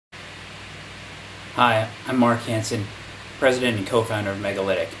Hi, I'm Mark Hansen, President and co-founder of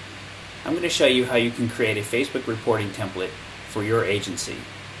Megalytic. I'm going to show you how you can create a Facebook reporting template for your agency.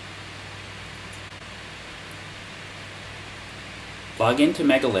 Log into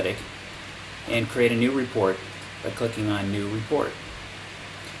Megalytic and create a new report by clicking on New Report.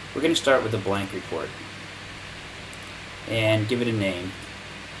 We're going to start with a blank report and give it a name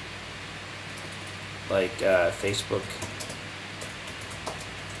like Facebook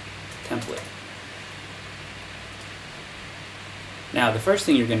template. Now the first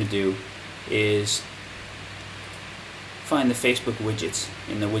thing you're going to do is find the Facebook widgets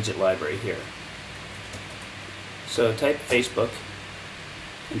in the widget library here. So type Facebook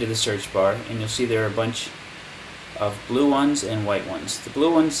into the search bar and you'll see there are a bunch of blue ones and white ones. The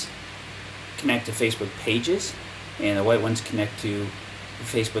blue ones connect to Facebook pages and the white ones connect to the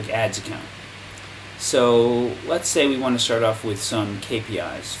Facebook ads account. So let's say we want to start off with some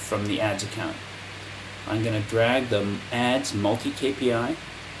KPIs from the ads account. I'm going to drag the ads multi-KPI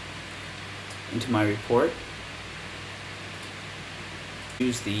into my report.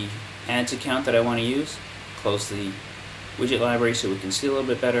 Use the ads account that I want to use. Close the widget library so we can see a little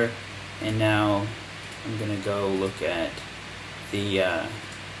bit better. And now I'm going to go look at the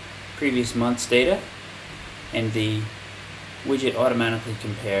previous month's data. And the widget automatically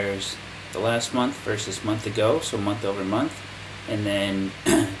compares the last month versus month ago, so month over month. And then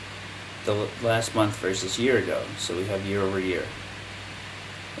the last month versus year ago, so we have year over year.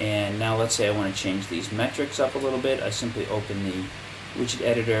 And now let's say I want to change these metrics up a little bit. I simply open the widget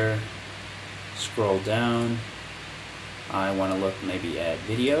editor, scroll down. I want to look, maybe add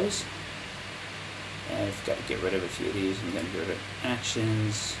videos. And I've got to get rid of a few of these. I'm going to get rid of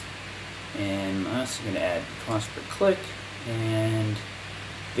actions, and I'm also going to add cost per click and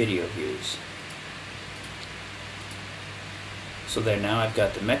video views. So there, now I've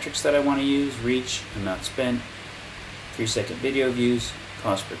got the metrics that I want to use: reach, amount spent, 3-second video views,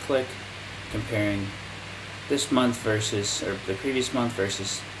 cost per click, comparing this month versus, or the previous month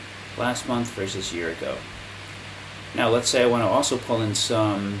versus last month versus year ago. Now let's say I want to also pull in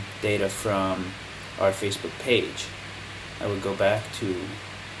some data from our Facebook page. I would go back to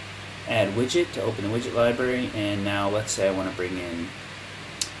add widget to open the widget library, and now let's say I want to bring in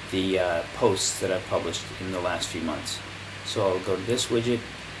the posts that I've published in the last few months. So I'll go to this widget,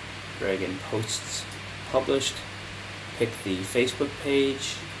 drag in posts published, pick the Facebook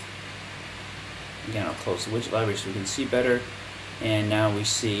page. Again, I'll close the widget library so we can see better. And now we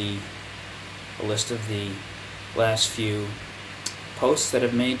see a list of the last few posts that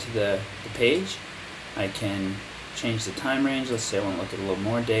I've made to the page. I can change the time range. Let's say I want to look at a little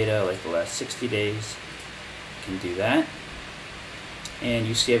more data, like the last 60 days. I can do that. And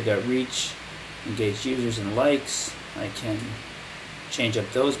you see I've got reach, engaged users, and likes. I can change up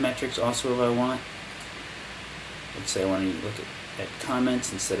those metrics also if I want. Let's say I want to look at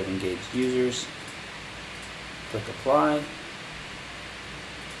comments instead of engaged users. Click apply.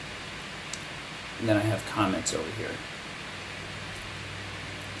 And then I have comments over here.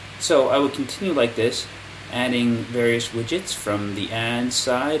 So I would continue like this, adding various widgets from the ads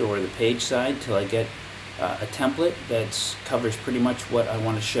side or the page side till I get a template that covers pretty much what I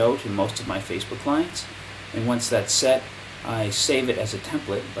want to show to most of my Facebook clients. And once that's set, I save it as a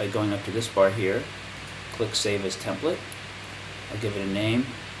template by going up to this bar here, click Save as Template. I'll give it a name.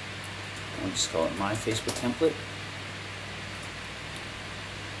 I'll just call it My Facebook Template.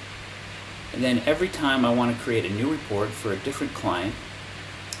 And then every time I want to create a new report for a different client,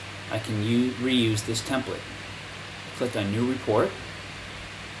 I can reuse this template. Click on New Report.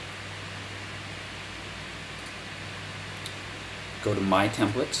 Go to My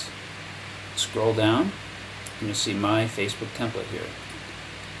Templates. Scroll down. And you'll see my Facebook template here,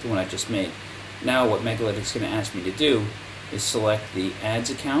 the one I just made. Now what Megalytic's going to ask me to do is select the ads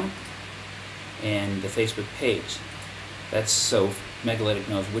account and the Facebook page. That's so Megalytic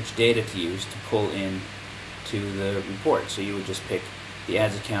knows which data to use to pull in to the report. So you would just pick the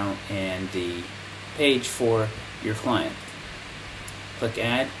ads account and the page for your client. Click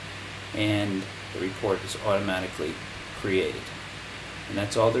Add, and the report is automatically created. And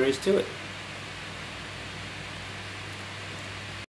that's all there is to it.